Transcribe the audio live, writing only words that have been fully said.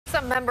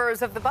Some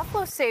members of the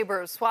Buffalo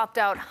Sabres swapped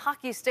out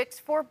hockey sticks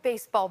for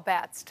baseball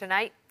bats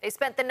tonight. They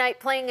spent the night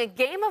playing a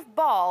game of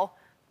ball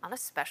on a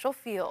special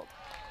field.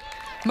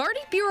 Marty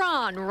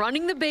Buron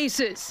running the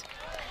bases.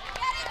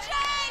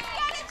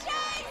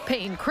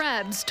 Payne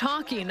Krebs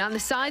talking on the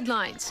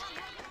sidelines.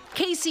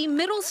 Casey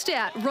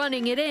Middlestat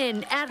running it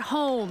in at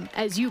home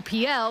as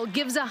UPL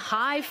gives a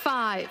high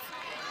five.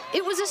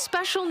 It was a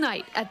special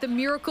night at the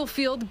Miracle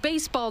Field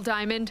Baseball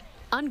Diamond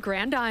on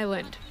Grand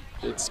Island.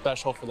 It's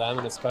special for them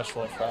and it's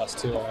special for us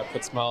too.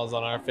 Put smiles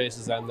on our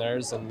faces and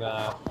theirs, and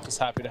just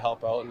happy to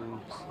help out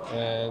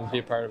and be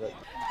a part of it.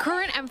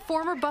 Current and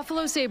former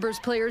Buffalo Sabres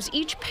players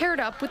each paired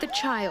up with a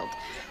child.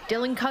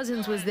 Dylan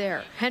Cousins was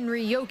there,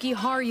 Henri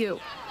Jokiharju,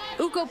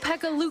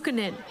 Ukko-Pekka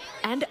Luukkonen,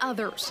 and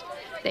others.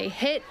 They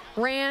hit,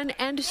 ran,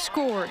 and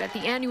scored at the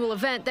annual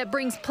event that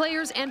brings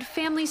players and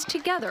families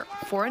together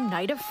for a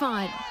night of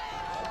fun.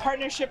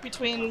 Partnership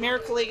between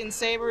Miracle League and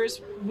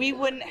Sabres, we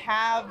wouldn't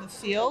have the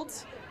field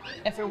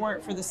if it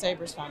weren't for the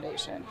Sabres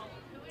Foundation.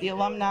 The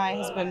alumni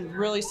has been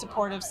really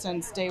supportive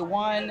since day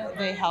one.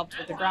 They helped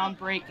with the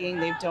groundbreaking.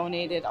 They've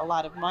donated a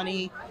lot of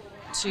money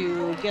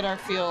to get our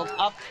field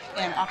up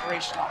and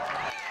operational.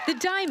 The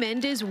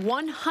diamond is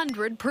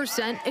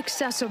 100%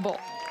 accessible.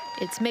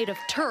 It's made of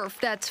turf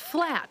that's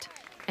flat,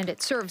 and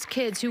it serves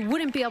kids who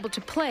wouldn't be able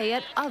to play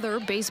at other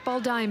baseball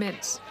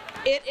diamonds.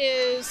 It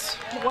is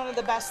one of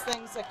the best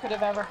things that could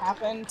have ever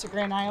happened to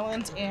Grand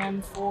Island,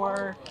 and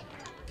for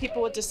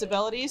people with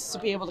disabilities to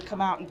be able to come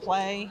out and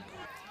play.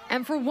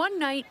 And for one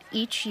night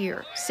each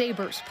year,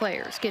 Sabres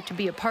players get to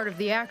be a part of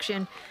the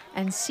action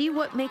and see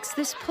what makes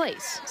this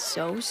place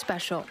so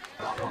special.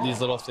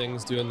 These little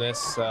things doing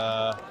this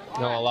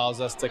allows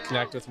us to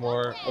connect with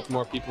more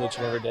people each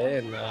and every day,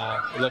 and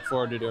we look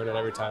forward to doing it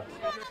every time.